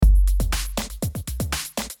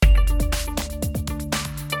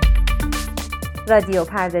رادیو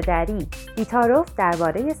پرده دری، بی‌تعارف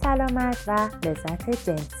درباره سلامت و لذت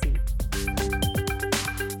جنسی.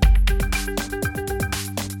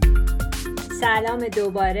 سلام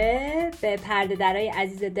دوباره به پرده درای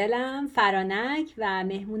عزیز دلم، فرانک و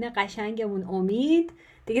مهمون قشنگمون امید.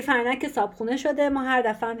 دیگه فرانک که صابخونه شده، ما هر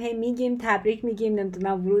دفعه هم هی میگیم تبریک میگیم،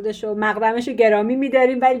 نمیدونم ورودشو مقدمشو گرامی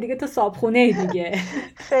میداریم، ولی دیگه تو صابخونه دیگه.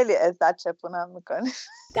 خیلی عزت چپونم میکنی.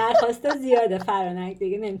 درخواستا زیاده فرانک،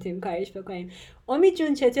 دیگه نمیتونیم کاریش بکنیم. امید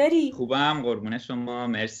جون چطوری؟ خوبم قربون شما،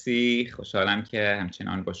 مرسی. خوشحالم که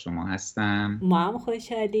همچنان با شما هستم. ما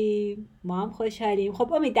هم خوشحالیم.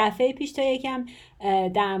 خب امید، دفعه پیش تو یکم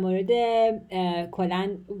در مورد کلاً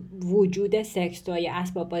وجود سکس توی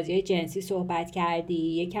اسباب بازی جنسی صحبت کردی،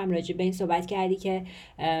 یکم راجع به این صحبت کردی که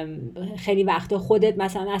خیلی وقتا خودت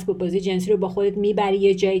مثلا اسباب بازی جنسی رو با خودت میبری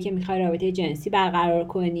یه جایی که میخوای رابطه جنسی برقرار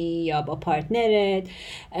کنی یا با پارتنرت.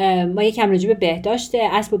 ما یکم راجع به بهداشت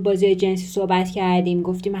اسباب بازی جنسی صحبت کردیم،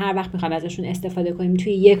 گفتیم هر وقت میخوایم ازشون استفاده کنیم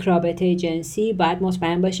توی یک رابطه جنسی باید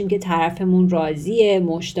مطمئن باشیم که طرفمون راضیه،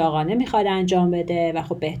 مشتاقانه میخواد انجام بده و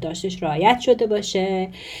خب بهداشتش رعایت شده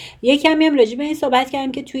باشه. یکمی هم راجع به این صحبت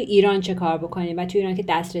کردیم که توی ایران چه کار بکنیم و توی ایران که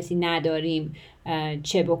دسترسی نداریم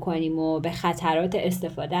چه بکنیم و به خطرات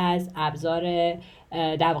استفاده از ابزار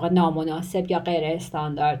در واقع نامناسب یا غیر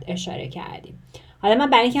استاندارد اشاره کردیم. حالا من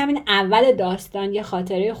برای اینکه همین اول داستان یه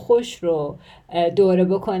خاطره خوش رو دوره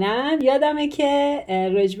بکنم، یادمه که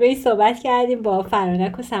راجبه این صحبت کردیم با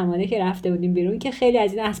فرانک و سمانه که رفته بودیم بیرون که خیلی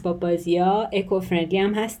از این اسباب بازی ها اکو فرندلی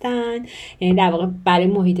هم هستن، یعنی در واقع برای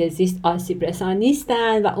محیط زیست آسیب رسان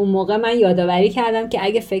نیستن. و اون موقع من یادآوری کردم که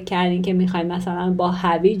اگه فکر کردین که میخواین مثلا با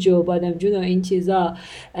هویج و بادمجون و این چیزا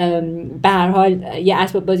به هر حال یه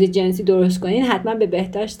اسباب بازی جنسی درست کنین، حتما به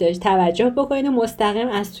بهداشتش توجه بکنین و مستقیم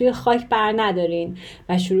از توی خاک بر ندارین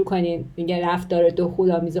و شروع کنین میگه رفتار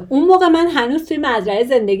دخول‌آمیز. اون موقع من هنوز توی مزرعه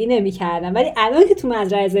زندگی نمی‌کردم، ولی الان که تو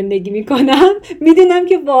مزرعه زندگی میکنم میدونم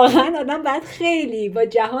که واقعا آدم باید خیلی با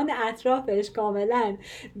جهان اطرافش کاملا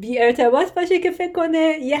بی ارتباط باشه که فکر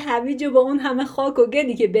کنه یه هویج با اون همه خاک و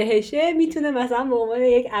گلی که بهشه میتونه مثلا به عنوان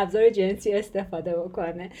یک ابزار جنسی استفاده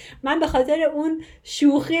بکنه. من به خاطر اون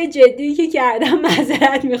شوخی جدی که کردم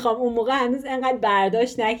معذرت میخوام، اون موقع هنوز انقدر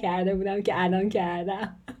برداشت نکرده بودم که الان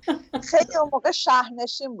کردم. خیلی اون موقع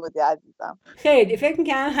شهرنشین بودی عزیزم. خیلی فکر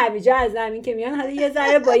میکنم هویجا از زمین که میان حالا یه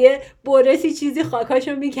ذره با یه برسی چیزی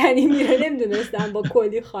خاکاشو میکنی میره، نمیدونستم با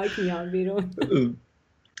کلی خاک میان بیرون.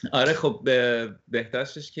 آره خب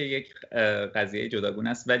بهداشتش که یک قضیه جداگونه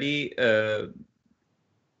است، ولی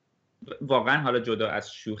واقعا حالا جدا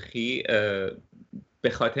از شوخی، به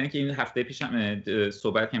خاطر اینکه این هفته پیش هم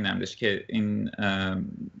صحبت کردیم داشت که این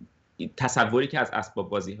تصوری که از اسباب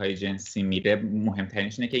بازی های جنسی میره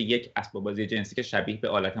مهمترینش اینه که یک اسباب بازی جنسی که شبیه به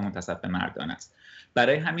آلت منتصب به مردان است.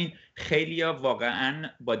 برای همین خیلیا واقعا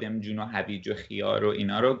بادمجون و هویج و خیار و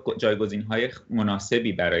اینا رو جایگزین های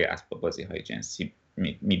مناسبی برای اسباب بازی های جنسی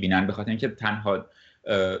میبینن، به خاطر اینکه تنها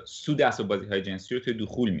سود اسباب بازی های جنسی رو توی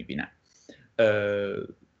دخول میبینن.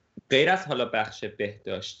 غیر از حالا بخش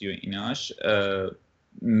بهداشتی و ایناش،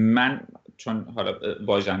 من چون حالا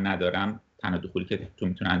واژن ندارم، تنها دخولی که تو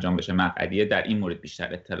میتونه انجام بشه مقعدیه، در این مورد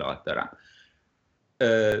بیشتر اطلاعات دارم.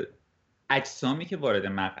 اجسامی که وارد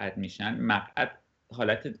مقعد میشن، مقعد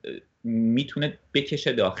حالت میتونه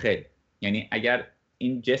بکشه داخل، یعنی اگر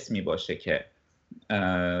این جسمی باشه که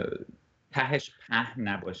تهش پهن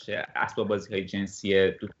نباشه، اسباب بازی های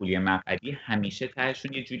جنسی دخولی مقعدی همیشه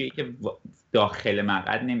تهشون یه جوریه که داخل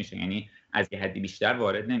مقعد نمیشه، یعنی از یه حدی بیشتر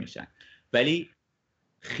وارد نمیشن. ولی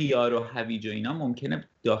خیار و هویج و اینا ممکنه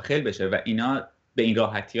داخل بشه و اینا به این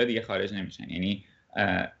راحتی ها دیگه خارج نمیشن، یعنی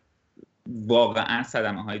واقعا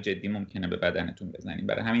صدمه های جدی ممکنه به بدنتون بزنین.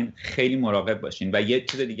 برای همین خیلی مراقب باشین. و یه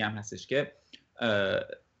چیز دیگه هم هستش که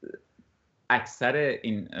اکثر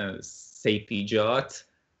این سیفیجات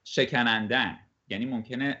شکنندن، یعنی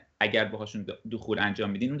ممکنه اگر باهاشون دخول انجام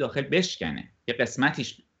میدین اون داخل بشکنه، یه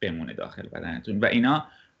قسمتیش بمونه داخل بدنتون و اینا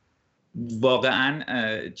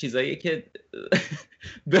واقعا چیزاییه که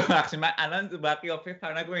ببخشید من الان با قیافه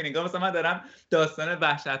فرانک و نگاه مثلا من دارم داستان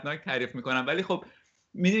وحشتناک تعریف میکنم، ولی خب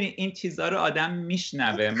میدونی این چیزا رو آدم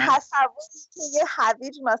میشنوه. من تصوری که یه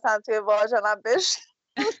هویج مثلا توی واژنم بشه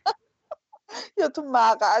یا تو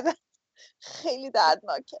مقعد خیلی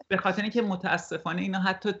دردناکه، به خاطر اینکه متاسفانه اینا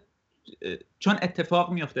حتی چون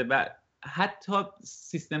اتفاق میفته و حتی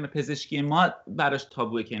سیستم پزشکی ما براش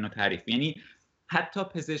تابوئه که اینو تعریف، یعنی حتی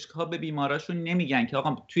پزشک‌ها به بیماراشون نمیگن که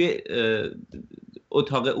آقا توی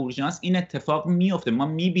اتاق اورژانس این اتفاق میفته، ما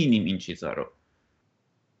میبینیم این چیزا رو.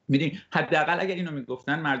 میدونی حداقل اگر اینو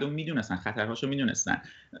میگفتن مردم میدونستن، خطرهاشو میدونستن.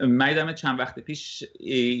 من یادمه چند وقت پیش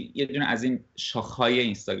یه دونه از این شاخهای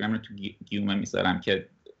اینستاگرام رو تو گیومه میذارم که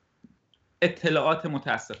اطلاعات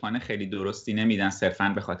متاسفانه خیلی درستی نمیدن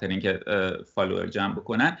صرفاً به خاطر اینکه فالوور جمع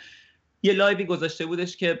بکنن. یه لایوی گذاشته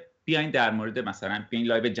بودش که بیاین در مورد مثلا بیاین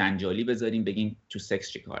لایو جنجالی بذاریم بگین تو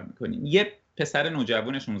سکس چی کار میکنین. یه پسر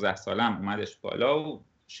نوجوان 16 ساله هم اومدش بالا و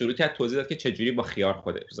شروع کرد توضیح داد که چجوری با خیار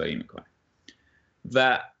خودارضایی میکنه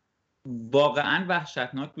و واقعا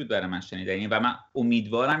وحشتناک بود برای من شنیدن و من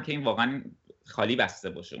امیدوارم که این واقعا خالی بسته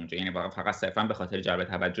باشه اونجا، یعنی واقعا فقط صرفا به خاطر جلب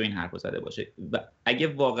توجه این حرفو زده باشه و اگه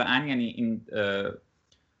واقعا یعنی این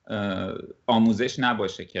آموزش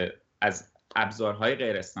نباشه که از ابزارهای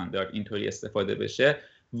غیر استاندارد اینطوری استفاده بشه،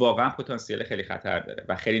 واقعا پتانسیل خیلی خطر داره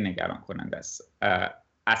و خیلی نگران کننده است.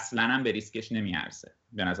 اصلا هم به ریسکش نمیارزه.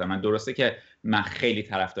 به نظر من درسته که من خیلی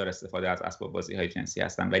طرفدار استفاده از اسباب بازی‌های جنسی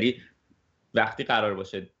هستم، ولی وقتی قرار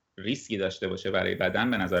باشه ریسکی داشته باشه برای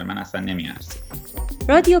بدن، به نظر من اصلا نمیارزه.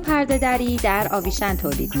 رادیو پرده دری در آویشن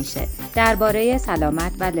تولید میشه. درباره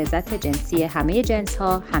سلامت و لذت جنسی همه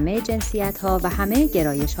جنس‌ها، همه جنسیت‌ها و همه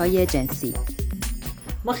گرایش‌های جنسی.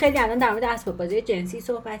 ما خیلی الان در مورد اسباب بازی جنسی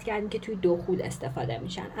صحبت کردیم که توی دخول استفاده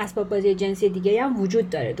میشن. اسباب بازی جنسی دیگه هم وجود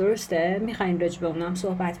داره، درسته؟ میخواین راجع به اونم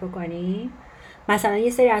صحبت بکنیم؟ مثلا یه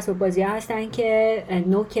سری اسباب بازی ها هستن که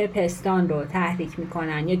نوک پستان رو تحریک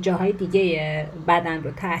میکنن یا جاهای دیگه بدن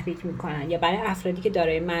رو تحریک میکنن، یا برای افرادی که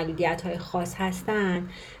دارای معلولیت‌های خاص هستن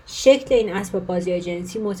شکل این اسباب بازی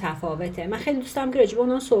جنسی متفاوته. من خیلی دوست دارم که راجع به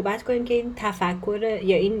اونها صحبت کنیم که این تفکر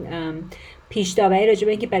یا این پیش داوری راجع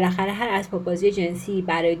به اینکه بالاخره هر اسباب بازی جنسی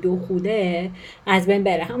برای دخوله از بین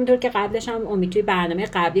بره. همونطور که قبلش هم امید توی برنامه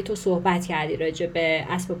قبلی تو صحبت کردی راجع به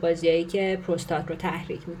اسباب بازیایی که پروستات رو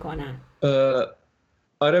تحریک میکنن.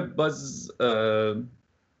 آره،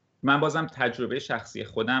 من بازم تجربه شخصی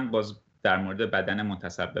خودم باز در مورد بدن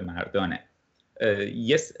منتسب به مردانه.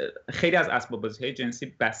 خیلی از اسباب بازی‌های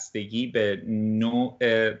جنسی بستگی به نوع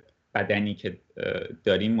بدنی که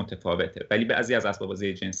داریم متفاوته، ولی بعضی از اسباب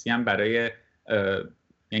بازی جنسی هم برای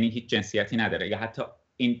یعنی هیچ جنسیتی نداره یا حتی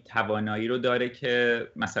این توانایی رو داره که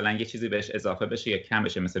مثلا یه چیزی بهش اضافه بشه یا کم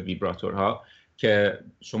بشه، مثل ویبراتورها که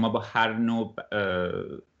شما با هر نوع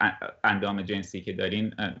اندام جنسی که دارین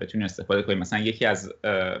بتونین استفاده کنید. مثلا یکی از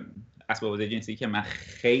اسباب بازی جنسی که من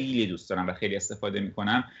خیلی دوست دارم و خیلی استفاده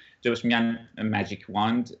میکنم جاش میگن ماجیک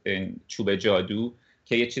واند، چوب جادو،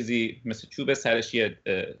 که یه چیزی مثل چوب سرش یه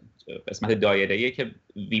قسمت دایره‌ایه که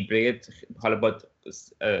ویبره، حالا با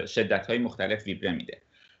شدت‌های مختلف ویبره میده.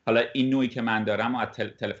 حالا این نوعی که من دارم و از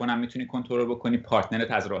تلفنم میتونی کنترل بکنی،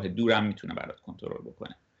 پارتنرت از راه دورم میتونه برات کنترل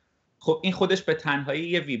بکنه. خب این خودش به تنهایی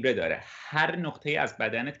یه ویبره داره. هر نقطه‌ای از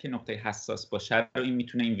بدنت که نقطه حساس باشه رو این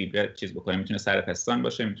میتونه این ویبره چیز بکنه. میتونه سر پستان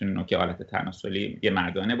باشه، میتونه نوک آلت تناسلی یه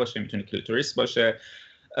مردانه باشه، میتونه کلیتوریس باشه،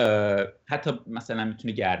 حتی مثلا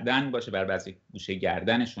میتونه گردن باشه. برای بعضی گوشه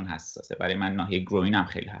گردنشون حساسه، برای من ناحیه گروینم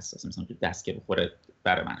خیلی حساسه، مثلا تو دست که بخوره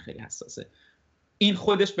برای من خیلی حساسه. این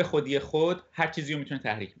خودش به خودی خود هر چیزی رو میتونه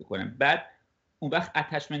تحریک بکنه. بعد اون وقت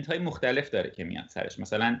اتچمنت های مختلف داره که میاد سرش.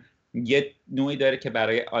 مثلا یه نوعی داره که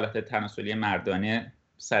برای آلت تناسلی مردانه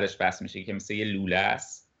سرش بس میشه که مثل یه لوله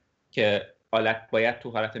است که آلت باید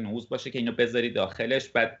تو حالت نوز باشه که اینو بذاری داخلش،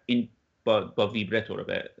 بعد این با ویبراتور رو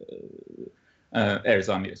به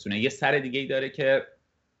ارضا میرسونه. یه سر دیگه ای داره که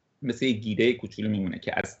مثل یه گیره کوچولو میمونه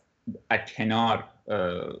که از کنار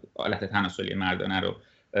آلت تناسلی مردانه رو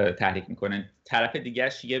تحریک میکنه. طرف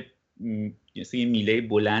دیگهش یه میله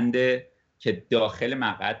بلنده که داخل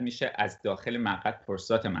مقعد میشه، از داخل مقعد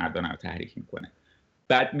پروستات مردانه رو تحریک میکنه.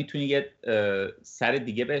 بعد میتونی یه سر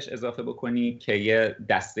دیگه بهش اضافه بکنی که یه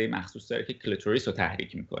دسته مخصوص داره که کلیتوریس رو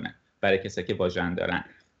تحریک میکنه برای کسایی که واژن دارن،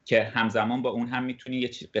 که همزمان با اون هم میتونی یه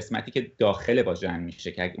قسمتی که داخل واژن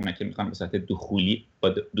میشه که اونا که میخوان به صورت دخولی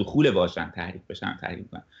با دخول واژن تحریک بشن تحریک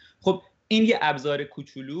کنن. خب این یه ابزار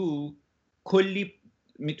کوچولو، کلی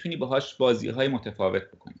میتونی باهاش بازی‌های متفاوت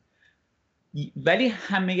بکنی. ولی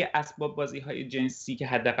همه اسباب بازی‌های جنسی که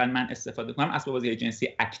حداقل من استفاده کنم، اسباب بازی‌های جنسی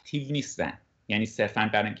اکتیو نیستن، یعنی صرفاً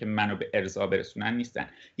برای اینکه منو به ارضا برسونن نیستن.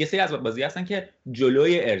 یه سری اسباب بازی هستن که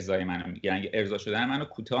جلوی ارضای منو میگیرن، ارضا شدن منو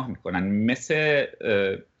کوتاه میکنن، مثل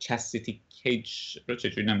چاستیتی کیج رو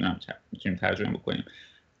چجوری نمیدونم میتونیم ترجمه بکنیم،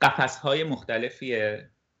 قفس‌های مختلفیه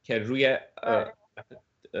که روی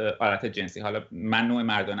آلت جنسی، حالا من نوع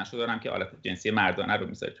مردانه‌شو دارم که آلت جنسی مردانه رو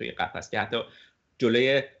میذاره توی قفس که حتی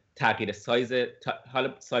جلوی تغییر سایز،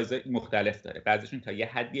 حالا سایز مختلف داره، بعضیشون تا یه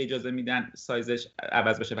حدی اجازه میدن سایزش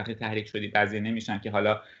عوض بشه وقتی تحریک شدی، بعضی نمیشن که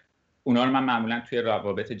حالا اونا رو من معمولا توی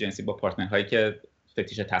روابط جنسی با پارتنرهایی که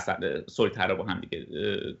فتیش سلطه رو با هم دیگه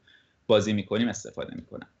بازی میکنیم استفاده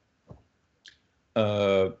میکنم.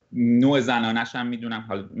 نوع زنانش هم میدونم،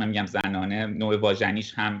 حالا من میگم زنانه، نوع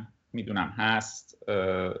واژنیش هم میدونم هست.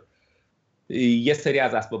 یه سری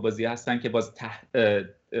از اسباب بازی هستن که باز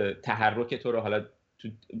تحرک تو رو حالا تو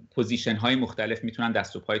پوزیشن های مختلف میتونن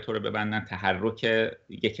دست و پای تو رو ببندن، تحرک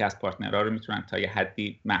یکی از پارتنرها رو میتونن تا یه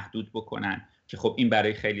حدی محدود بکنن که خب این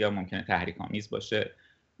برای خیلی‌ها ممکنه تحریک آمیز باشه.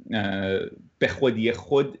 به خودی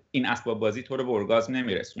خود این اسباب بازی تو رو به ارگازم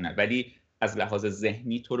نمیرسونه، ولی از لحاظ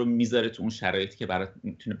ذهنی تو رو میذاره تو اون شرایطی که برات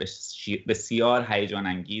میتونه بسیار هیجان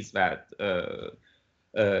انگیز و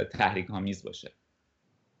تحریک آمیز باشه.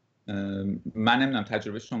 من نمیدونم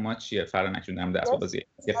تجربه شما چیه فرانک جون در مورد اسباب بازی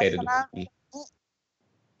غیر دوستی؟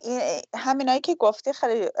 همینایی که گفتی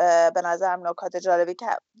خیلی به نظرم نکات جالبی که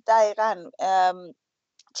دقیقاً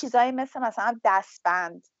چیزایی مثلا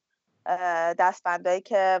دستبندایی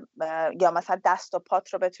که یا مثلا دست و پات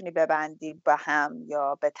رو بتونی ببندی به هم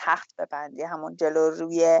یا به تخت ببندی، همون جلو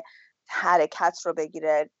روی حرکت رو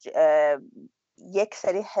بگیره، یک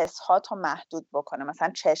سری حسات رو محدود بکنه، مثلا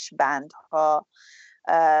چشم بندها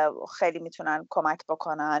خیلی میتونن کمک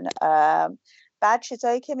بکنن. بعد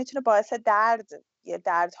چیزایی که میتونه باعث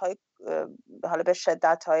دردهای حالا به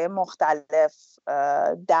شدت‌های مختلف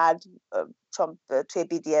درد، چون توی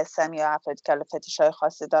BDSM یا افرادی که فتیش‌های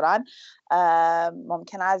خاصی دارن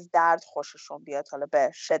ممکنه از درد خوششون بیاد، حالا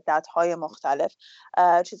به شدت‌های مختلف.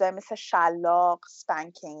 چیزایی مثل شلاق،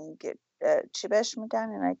 سپنکینگ، چی بهش میگن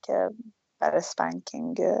اینا که برای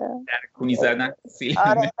سپنکینگ؟ درکونی زدن.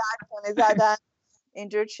 آره درکونی زدن.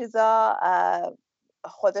 اینجور چیزا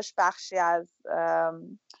خودش بخشی از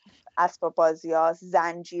اسباب بازی ها.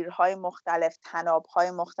 زنجیرهای مختلف،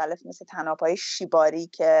 تنابهای مختلف مثل تنابهای شیباری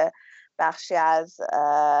که بخشی از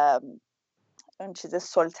اون چیز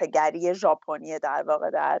سلطه‌گری ژاپنی در واقع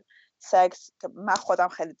در سکس که من خودم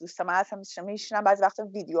خیلی دوستم. من اصلا میشینم بعضی وقتا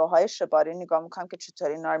ویدیوهای شیباری نگاه میکنم که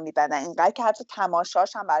چطوری اینا رو میبندن، اینقدر که حتی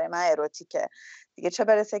تماشاش هم برای من اروتیکه دیگه، چه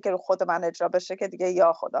برسه که رو خود من اجرا بشه که دیگه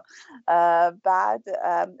یا خدا. بعد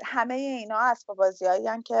همه اینا اسباب بازیایی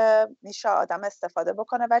هستن که میشه آدم استفاده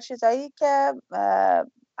بکنه و چیزایی که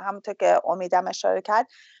همونطور که امیدم اشاره کرد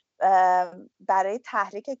برای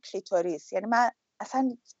تحریک کلیتوریس. یعنی من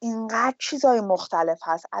اصلا اینقدر چیزای مختلف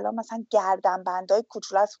هست. الان مثلا گردنبندای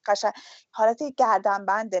کوچولو از قشنگ حالت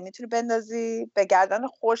گردنبنده میتونی بندازی به گردن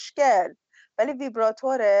خوشگل ولی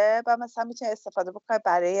ویبراتوره و مثلا میتونی استفاده بکنی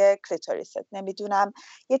برای کلیتوریست. نمیدونم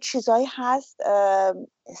یه چیزایی هست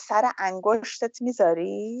سر انگشتت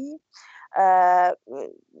میذاری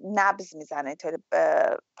نبض میزنه،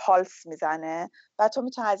 پالس میزنه و تو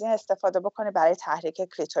میتونی از این استفاده بکنی برای تحریک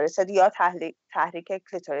کلیتوریس یا تحریک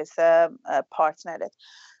کلیتوریس پارتنرت.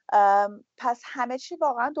 پس همه چی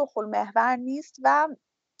واقعا دخول محور نیست و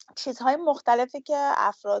چیزهای مختلفی که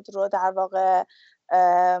افراد رو در واقع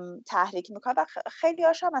تحریک میکنه و خیلی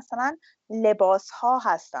هاشم مثلا لباس ها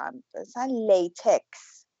هستن، مثلا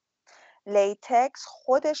لیتکس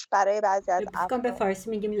خودش برای بعضی از افراد، به فارسی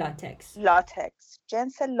میگیم لاتکس،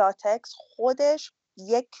 جنس لاتکس خودش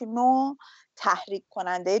یک نوع تحریک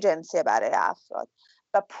کننده جنسی برای افراد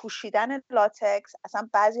و پوشیدن لاتکس اصلا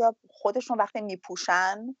بعضیا خودشون وقتی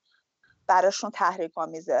میپوشن براشون تحریک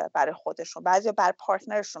آمیزه برای خودشون، بعضیا بر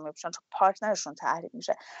پارتنرشون میپوشن چون پارتنرشون تحریک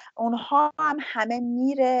میشه. اونها هم همه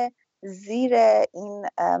میره زیر این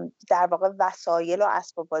در واقع وسایل و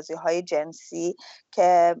اسباب بازی های جنسی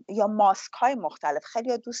که یا ماسک های مختلف.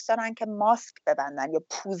 خیلی دوست دارن که ماسک ببندن یا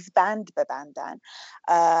پوزبند ببندن،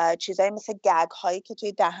 چیزایی مثل گگ هایی که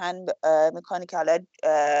توی دهن میکنی که حالا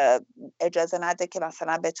اجازه نده که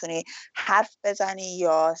مثلا بتونی حرف بزنی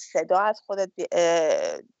یا صدا از خودت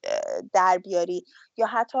در بیاری، یا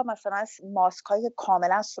حتی مثلا ماسک های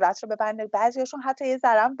کاملا صورت رو ببنده. بعضیاشون حتی یه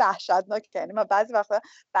ذره وحشتناک، یعنی من بعضی وقتا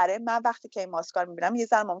برای من وقتی که این ماسکا رو میبینم یه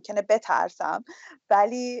ذره ممکنه بترسم،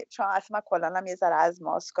 ولی چون اصلا من کلا هم یه ذره از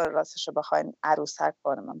ماسکا راستش رو بخواین عروسک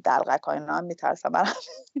کنم دلقک ها اینا هم میترسم،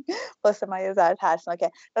 واسه من یه ذره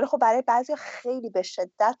ترسناکه. ولی خب برای بعضی خیلی به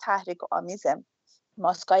شدت تحریک آمیزه.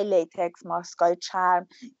 ماسکای لیتکس، ماسکای چرم،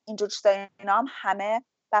 اینجور چیزا اینا هم همه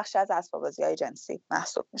بخش از اسباب بازی‌های جنسی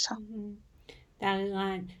محسوب میشن.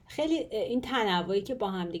 دقیقاً. خیلی این تنوعی که با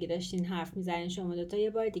هم دیگه داشتین حرف میزنین شما دوتا یه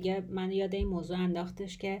بار دیگه من یاد این موضوع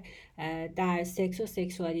انداختش که در سکس و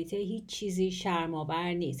سکسوالیته هیچ چیزی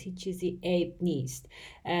شرم‌آور نیست، هیچ چیزی عیب نیست.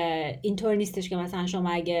 اینطور نیستش که مثلا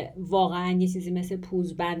شما اگه واقعا یه چیزی مثل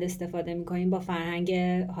پوزبند استفاده میکنین با فرهنگ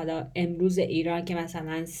حالا امروز ایران که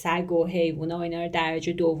مثلا سگ و حیوونا و اینا رو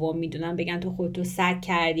درجه دوم میدونن، بگن تو خودتو سگ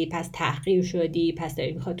کردی پس تحقیر شدی، پس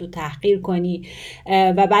داری میخواد تو تحقیر کنی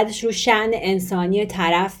و بعدش رو شأن انسانی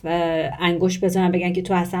طرف انگشت بزنن بگن که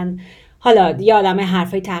تو اصلا حالا یه عالمه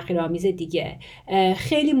حرفای تحقیرآمیز دیگه.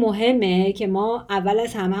 خیلی مهمه که ما اول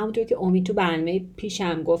از همه، همونطور که امید تو برنامه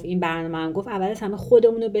پیشم گفت، این برنامه هم گفت، اول از همه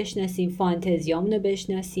خودمون رو بشناسیم، فانتزیامون رو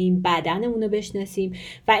بشناسیم، بدنمون رو بشناسیم.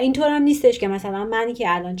 و اینطور هم نیستش که مثلا منی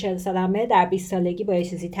که الان 40 سالمه در 20 سالگی با یه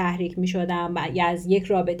چیزی تحریک می‌شدم و یا از یک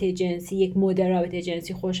رابطه جنسی، یک مدل رابطه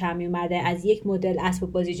جنسی خوشم میومده، از یک مدل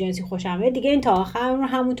اسباب بازی جنسی خوشم میاد، دیگه این تا آخر رو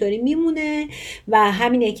همونطوری میمونه و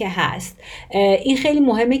همینه که هست. این خیلی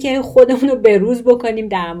مهمه که خودمون رو بروز بکنیم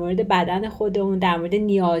در مورد بدن خودمون، در مورد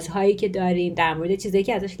نیازهایی که داریم، در مورد چیزایی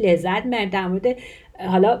که ازش لذت میبریم، در مورد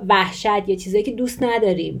حالا وحشت یا چیزایی که دوست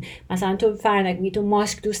نداریم. مثلا تو فرانک میگی تو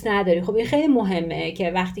ماسک دوست نداری، خب این خیلی مهمه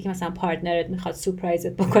که وقتی که مثلا پارتنرت میخواد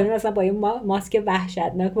سورپرایزت بکنه، مثلا با یه ماسک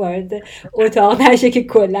وحشتناک وارد اتاق نشه که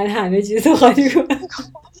کلا همه چیزو خالی کنه.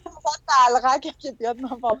 دلغک که بیاد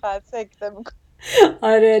من واقعا سکته میکنم.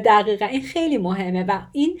 آره دقیقا این خیلی مهمه. و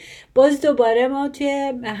این باز دوباره ما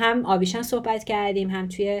توی هم آویشن صحبت کردیم، هم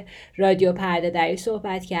توی رادیو پرده دری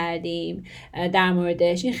صحبت کردیم در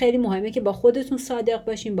موردش. این خیلی مهمه که با خودتون صادق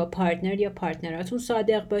باشین، با پارتنر یا پارتنراتون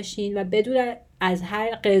صادق باشین و بدون از هر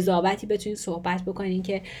قضاوتی بتونین صحبت بکنین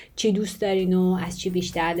که چی دوست دارین و از چی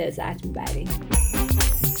بیشتر لذت میبرین.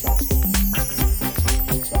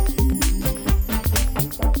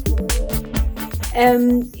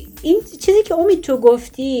 این چیزی که امید تو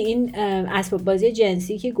گفتی، این اسباب بازی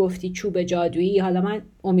جنسی که گفتی، چوب جادویی، حالا من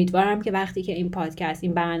امیدوارم که وقتی که این پادکست،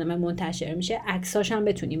 این برنامه منتشر میشه، عکساش هم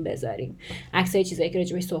بتونیم بذاریم، عکسای چیزایی که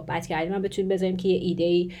راجعش صحبت کردیم هم بتونیم بذاریم که یه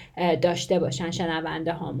ایده‌ای داشته باشن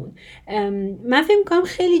شنونده هامون. من فکر می‌کنم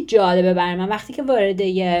خیلی جالبه برای من وقتی که وارد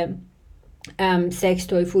یه سکس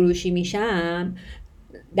توی فروشی میشم،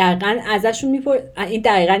 دقیقاً ازشون این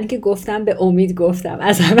دقیقاً که گفتم به امید گفتم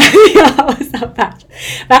از همه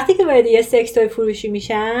وقتی که وارد یه سکس توی فروشی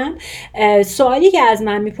میشن، سوالی که از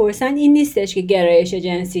من میپرسن این نیستش که گرایش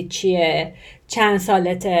جنسی چیه، چند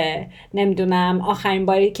سالته، نمیدونم آخرین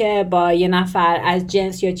باری که با یه نفر از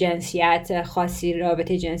جنس یا جنسیت خاصی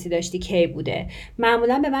رابطه جنسی داشتی کی بوده.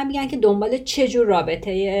 معمولا به من میگن که دنبال چه جور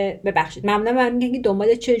معمولا به من میگن که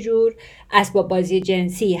دنبال چه جور اسباب بازی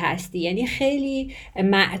جنسی هستی. یعنی خیلی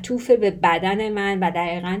معطوف به بدن من و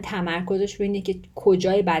دقیقاً تمرکزش روی اینه که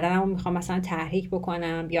کجای بدنمو میخوام مثلا تحریک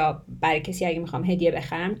بکنم، یا برای کسی اگه میخوام هدیه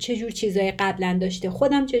بخرم چه جور چیزای قبلا داشته،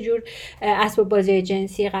 خودم چه جور اسباب بازی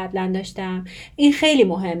جنسی قبلا داشتم. این خیلی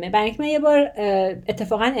مهمه. برای اینکه من یه بار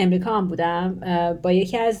اتفاقا امریکا هم بودم، با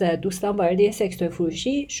یکی از دوستان وارد یه سکس توی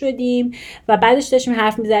فروشی شدیم و بعدش داشتیم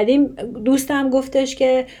حرف میزدیم. دوستم گفتش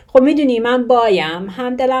که خب میدونی من بایم،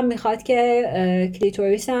 هم دلم میخواد که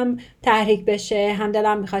کلیتوریسم تحریک بشه، هم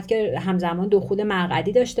دلم میخواد که همزمان دخول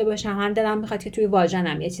مقعدی داشته باشم، هم دلم میخواد که توی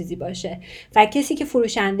واژنم یه چیزی باشه. و کسی که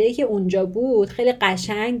فروشنده‌ای که اونجا بود خیلی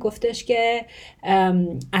قشنگ گفتش که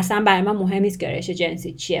اصلا برای من مهم نیست گرایش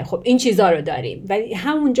جنسی چیه، خب این چیزا رو داریم. ولی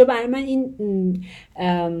همونجا برای من این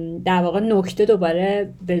در واقع نکته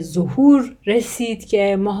دوباره به ظهور رسید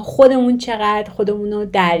که ما خودمون چقدر خودمون رو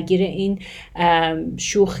درگیر این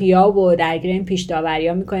شوخی‌ها و درگیر این پیش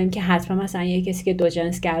داوری‌ها می‌کنیم که حتما مثلا یه کسی که دو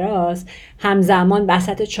جنسگراست همزمان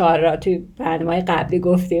وسط چهارراه، توی برنامه قبلی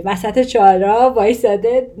گفتیم وسط چهارراه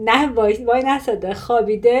وایساده، وای نساده،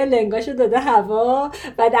 خوابیده، لنگاشو داده هوا،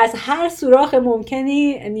 بعد از هر سوراخ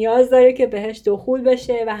ممکنی نیاز داره که بهش دخول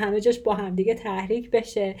بشه و همه جاش با هم دیگه تحریک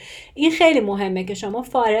بشه. این خیلی مهمه که شما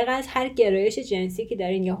فارغ از هر گرایش جنسی که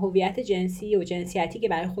دارین یا هویت جنسی و جنسیتی که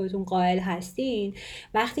برای خودتون قائل هستین،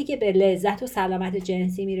 وقتی که به لذت و سلامت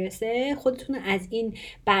جنسی میرسه خودتون از این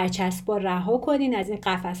برچسبا رها کنین، از این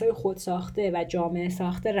قفس‌های خود ساخته و جامعه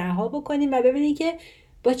ساخته رها بکنین و ببینین که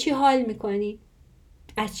با چی حال میکنین،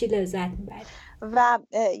 از چی لذت میبرین. و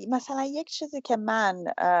مثلا یک چیزی که من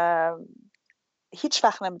هیچ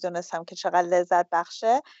وقت نمیدونستم که چقدر لذت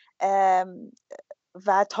بخشه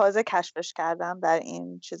و تازه کشفش کردم در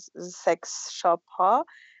این سکس شاپ ها،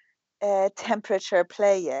 تمپرچر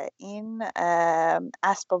پلی، این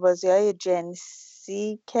اسباب بازی‌های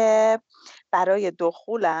جنسی که برای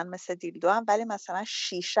دخولن مثل دیلدو هم، ولی مثلا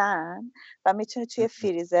شیشن و میتونی توی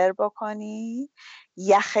فریزر بکنی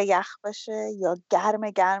یخ بشه یا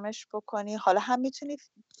گرمش بکنی. حالا هم میتونی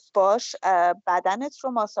باش بدنت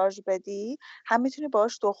رو ماساژ بدی، هم میتونی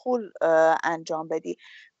باش دخول انجام بدی.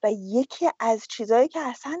 و یکی از چیزایی که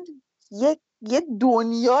اصلا یه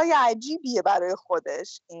دنیای عجیبیه برای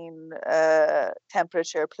خودش این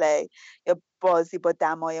تمپرچر پلی یا بازی با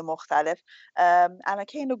دمای مختلف. اما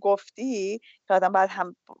که اینو گفتی که آدم باید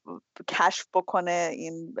هم کشف بکنه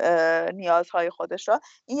این نیازهای خودش رو،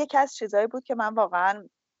 این یکی از چیزایی بود که من واقعا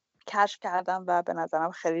کشف کردم و به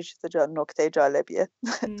نظرم خیلی چیز نکته جالبیه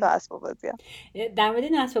تو اسباب بازی. در مورد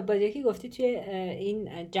این اسباب بازی که گفتی توی این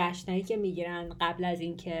جشنایی که میگیرن قبل از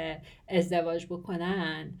اینکه ازدواج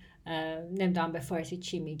بکنن، نمیدونم به فارسی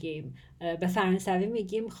چی میگیم، به فرانسوی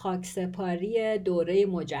میگیم خاکسپاری دوره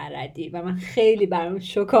مجردی و من خیلی برام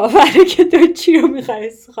شوک آوره که تو چی رو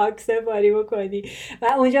میخوای خاکسپاری بکنی و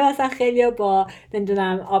اونجا مثلا خیلی با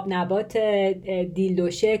نمیدونم آب نبات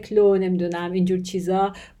دیلدو شکل و نمیدونم اینجور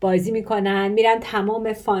چیزا بازی میکنن، میرن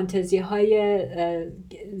تمام فانتزی های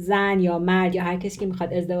زن یا مرد یا هر کسی که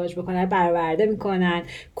میخواد ازدواج بکنه برآورده میکنن،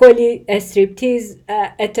 کلی استریپتیز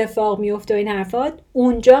اتفاق میفته و این حرفات.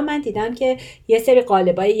 اونجا من دیدم که یه سری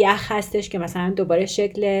قالبای یخ هستش که مثلا دوباره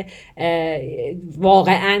شکل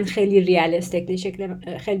واقعا خیلی ریالستیکلی، شکل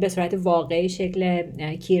خیلی به صورت واقعی شکل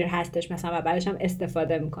کیر هستش مثلا و بعدش هم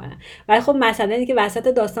استفاده میکنن. ولی خب مثلا اینکه وسط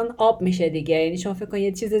داستان آب میشه دیگه، یعنی شما فکر کن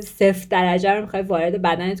یه چیز 0 درجه رو میخوای وارد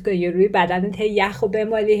بدنت کنی، روی بدنت هی یخ و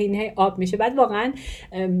بمالی، هی آب میشه، بعد واقعا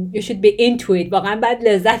you should be into it، واقعا بعد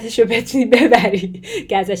لذتش رو بتونی ببری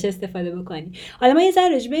که ازش استفاده بکنی. حالا ما یه ذره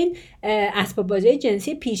راجع به این اسباب بازی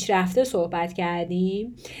جنسی پیشرفته صحبت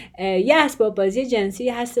کردیم. یه اسباب بازی جنسی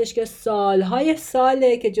هستش که سالهای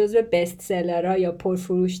ساله که جزو بست سلرها یا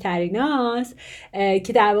پرفروش تریناست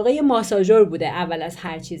که در واقع یه ماساژور بوده اول از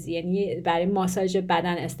هر چیزی، یعنی برای ماساژ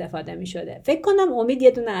بدن استفاده می شده. فکر کنم امید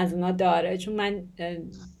یه دونه از اونا داره چون من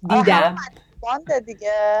دیدم. وانده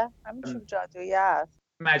دیگه همینشون جادویی هست.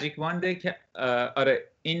 ماجیک وانده که آره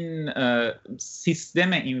این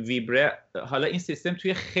سیستم این ویبره، حالا این سیستم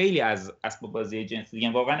توی خیلی از اسباب بازی جنسی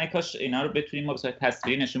دیگه واقعا کاش اینا رو بتونیم ما به صورت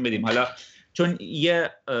تصویری نشون بدیم. حالا چون یه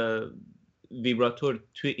ویبراتور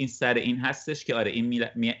توی این سر این هستش که آره این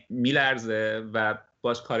میلرزه و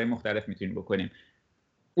باش کارهای مختلف میتونیم بکنیم.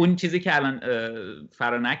 اون چیزی که الان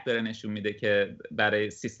فرانک داره نشون میده که برای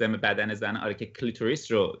سیستم بدن زن آره که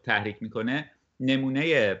کلیتوریس رو تحریک میکنه،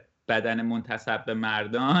 نمونه بدن منتسب به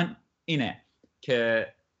مردان اینه که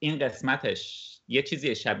این قسمتش یه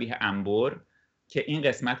چیزی شبیه انبر که این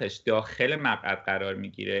قسمتش داخل مقعد قرار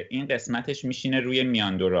میگیره، این قسمتش میشینه روی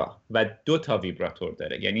میاندورا و 2 ویبراتور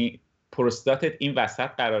داره، یعنی پروستاتت این وسط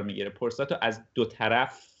قرار میگیره، پروستاتو از 2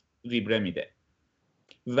 طرف ویبره میده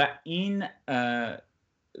و این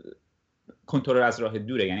کنترل از راه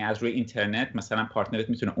دوره، یعنی از روی اینترنت مثلا پارتنرت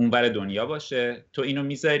میتونه اونور دنیا باشه، تو اینو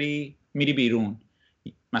میذاری میری بیرون،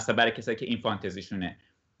 مثلا برای کسایی که این فانتزیشونه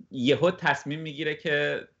یهو تصمیم میگیره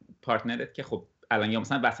که پارتنرت که خب الان یا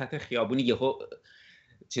مثلا وسط خیابونی یهو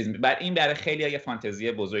برای خیلی ها یه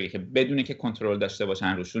فانتزی بزرگی که بدونه که کنترل داشته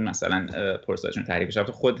باشن روشون، مثلا پروستاتشون تحریک بشه،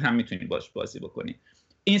 تو خود هم میتونی باش بازی بکنی.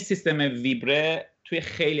 این سیستم ویبره توی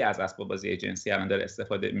خیلی از اسباب بازی جنسی الان داره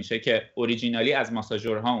استفاده میشه که اوریجینالی از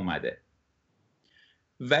ماساژورها اومده،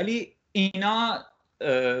 ولی اینا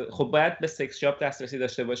خب باید به سکس شاپ دسترسی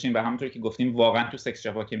داشته باشیم و همونطور که گفتیم واقعا تو سکس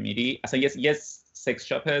شاپ ها که میری، اصلا یه سکس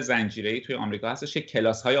شاپ زنجیره‌ای توی آمریکا هستش که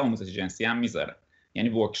کلاس‌های آموزشی جنسی هم میذارن، یعنی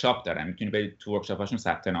ورکشاپ دارن، میتونی بری تو ورکشاپ‌هاشون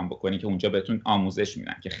ثبت نام بکنی که اونجا بهتون آموزش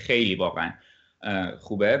میدن که خیلی واقعا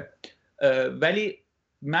خوبه. ولی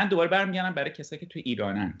من دوباره برمیگردم برای کسایی که توی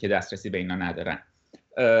ایرانن که دسترسی به اینا ندارن.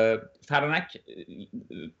 فرانک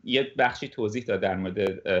یه بخشی توضیح داد در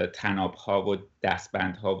مورد تناب‌ها و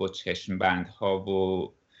دستبندها و چشمبندها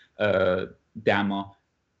و دما.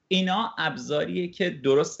 اینا ابزاریه که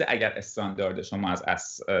درسته اگر استاندارد شما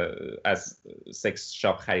از سکس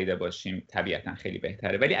شاپ خریده باشیم طبیعتا خیلی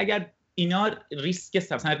بهتره، ولی اگر اینا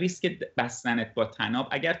ریسک بستنت با تناب،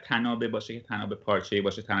 اگر تنابه باشه که تناب پارچه‌ای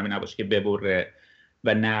باشه، تنابی نباشه که ببره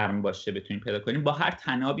و نرم باشه بتونین پیدا کنین، با هر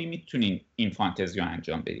تنابی میتونین این فانتزی رو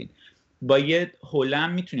انجام بدین. با یه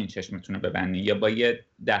هولم میتونین چشمتون رو ببندین یا با یه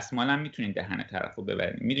دستمالم میتونین دهن طرف رو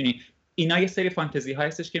ببرین. میدونین اینا یه سری فانتزی ها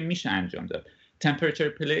هستش که میشه انجام داد. تمپرچر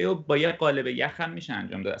پلی رو با یه قالب یخ هم میشه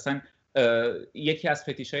انجام داد. اصلا یکی از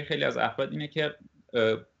فتیش‌های خیلی از افراد اینه که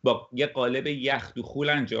با یه قالب یخ دخول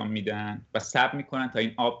انجام میدن و صبر میکنن تا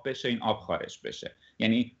این آب بشه، این آب خارج بشه،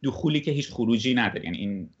 یعنی دخولی که هیچ خروجی نداره.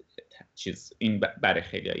 یعنی این برای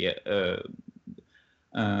خیلی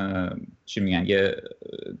چی میگن یه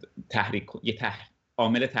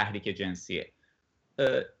عامل تحریک جنسیه.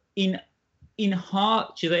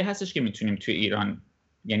 اینها چیزایی هستش که میتونیم توی ایران،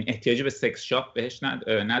 یعنی احتیاجی به سکس شاپ بهش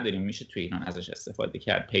نداریم، میشه توی ایران ازش استفاده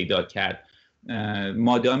کرد، پیدا کرد،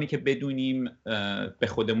 مادامی که بدونیم به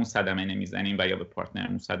خودمون صدمه نمیزنیم و یا به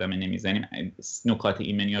پارتنرمون صدمه نمیزنیم، نکات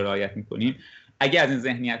ایمنی رو رعایت میکنیم. اگه از این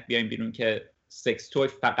ذهنیت بیایم بیرون که سکس توی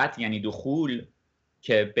فقط یعنی دخول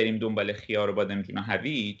که بریم دنبال خیار و بادمجون و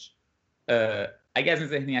هویج، اگه از این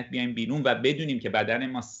ذهنیت بیایم بیرون و بدونیم که بدن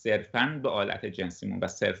ما صرفاً به آلت جنسیمون و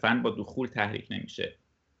صرفاً با دخول تحریک نمیشه،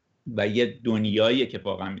 و یه دنیاییه که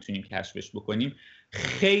واقعا میتونیم کشفش بکنیم.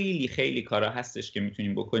 خیلی خیلی کارا هستش که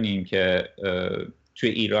میتونیم بکنیم که توی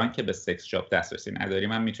ایران که به سکس شاپ دسترسی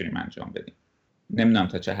نداریم هم میتونیم انجام بدیم. نمیدونم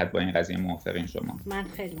تا چه حد با این قضیه موافقین شما؟ من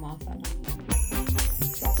خیلی موافقم.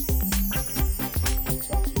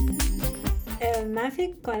 من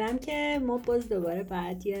فکر کنم که ما باز دوباره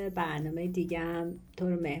باید یه برنامه دیگه هم تو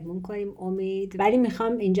رو مهمون کنیم امید، ولی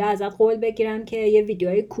میخوام اینجا ازت قول بگیرم که یه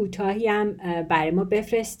ویدیوهای کوتاهی هم برای ما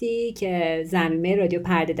بفرستی که ضمیمه رادیو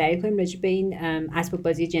پرده دری کنیم راجع به این اسباب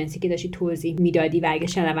بازی جنسی که داشتی توضیح میدادی و اگه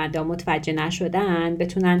شنونده متوجه نشدن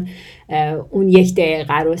بتونن اون 1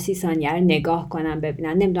 دقیقه رو 30 ثانیه رو نگاه کنن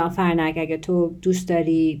ببینن. نمیدونم فرانک اگه تو دوست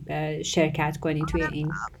داری شرکت کنی توی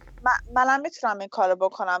این. منم میتونم این کارو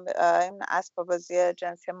بکنم، این اسباب بازی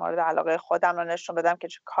جنسی مورد علاقه خودم رو نشون بدم که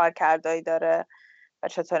چه کارکردایی داره و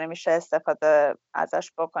چطوری میشه استفاده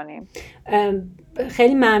ازش بکنیم.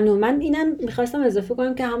 خیلی ممنون. من اینم میخواستم اضافه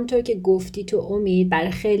کنم که همونطور که گفتی تو امید،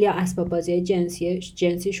 برای خیلی اسباب بازی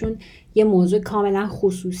جنسیشون یه موضوع کاملا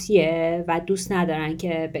خصوصیه و دوست ندارن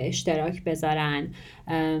که به اشتراک بذارن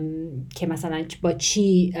که مثلا با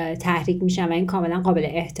چی تحریک میشن و این کاملا قابل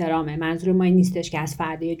احترامه. منظور ما این نیستش که از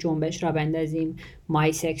فردا جنبش را بندازیم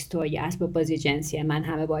مای سکس توی اسباب بازی جنسیه، من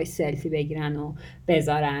همه باید سلفی بگیرن و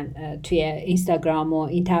بذارن توی اینستاگرام و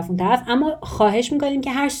این طرف اون طرف. اما خواهش میکنیم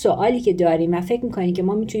که هر سوالی که داریم و فکر میکنیم که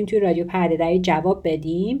ما میتونیم توی رادیو پرده دری جواب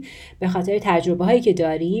بدیم به خاطر تجربه هایی که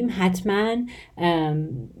داریم، حتما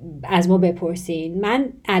از ما بپرسین.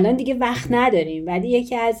 من الان دیگه وقت نداریم، ولی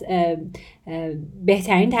یکی از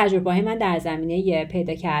بهترین تجربه های من در زمینه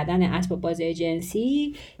پیدا کردن اسباب بازی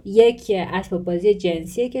جنسی یک اسباب بازی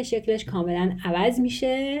جنسیه که شکلش کاملا عوض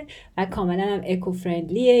میشه و کاملا هم اکو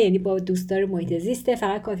فرندلیه، یعنی با دوستدار محیط زیسته.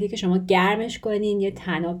 فقط کافیه که شما گرمش کنین، یه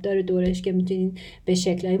تناب داره دورش که میتونین به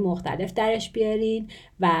شکل‌های مختلف درش بیارین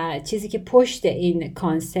و چیزی که پشت این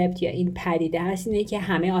کانسپت یا این پدیده هست اینه که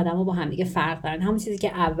همه آدما با هم دیگه فرق دارن. همون چیزی که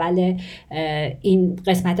اول این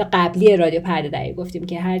قسمت قبلی رادیو پرده دری گفتیم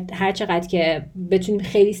که هر چقدر که بتونیم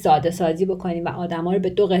خیلی ساده سازی بکنیم و آدما رو به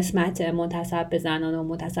 2 قسمت منتسب به زنان و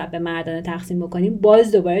منتسب به مردان تقسیم بکنیم،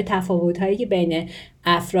 باز دوباره تفاوت‌هایی که بین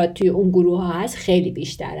افراد توی اون گروه ها هست خیلی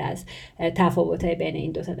بیشتر از تفاوت‌های بین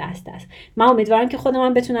این 2 تا دسته است. من امیدوارم که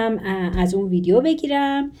خودم بتونم از اون ویدیو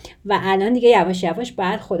بگیرم و الان دیگه یواش یواش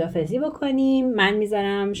باید خدافظی بکنیم. من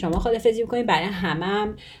میذارم شما خدافظی بکنید. برای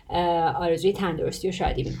همم آرزوی تندرستی و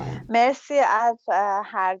شادی میکنم. مرسی از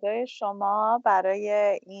هر دوی شما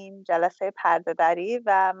برای این جلسه پرده دری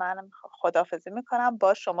و من خدافظی میکنم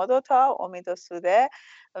با شما 2 تا، امید و سوده،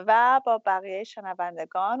 و با بقیه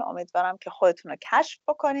شنوندگان. امیدوارم که خودتون رو کشف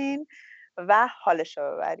بکنین و حالش رو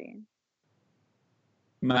ببرین.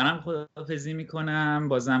 منم خداحافظی میکنم.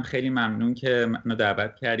 بازم خیلی ممنون که منو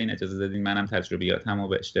دعوت کردین، اجازه دادین منم تجربیاتمو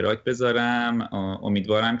به اشتراک بذارم.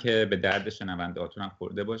 امیدوارم که به درد شنونده‌هاتون هم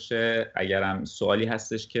خورده باشه. اگرم سوالی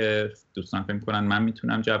هستش که دوستان فکر میکنن من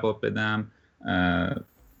میتونم جواب بدم،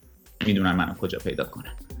 میدونن منو کجا پیدا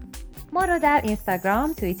کنن. ما رو در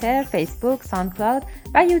اینستاگرام، توییتر، فیسبوک، ساندکلاود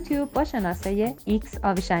و یوتیوب با شناسه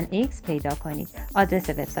x پیدا کنید. آدرس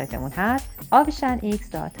وبسایتمون هست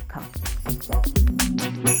avishanx.com.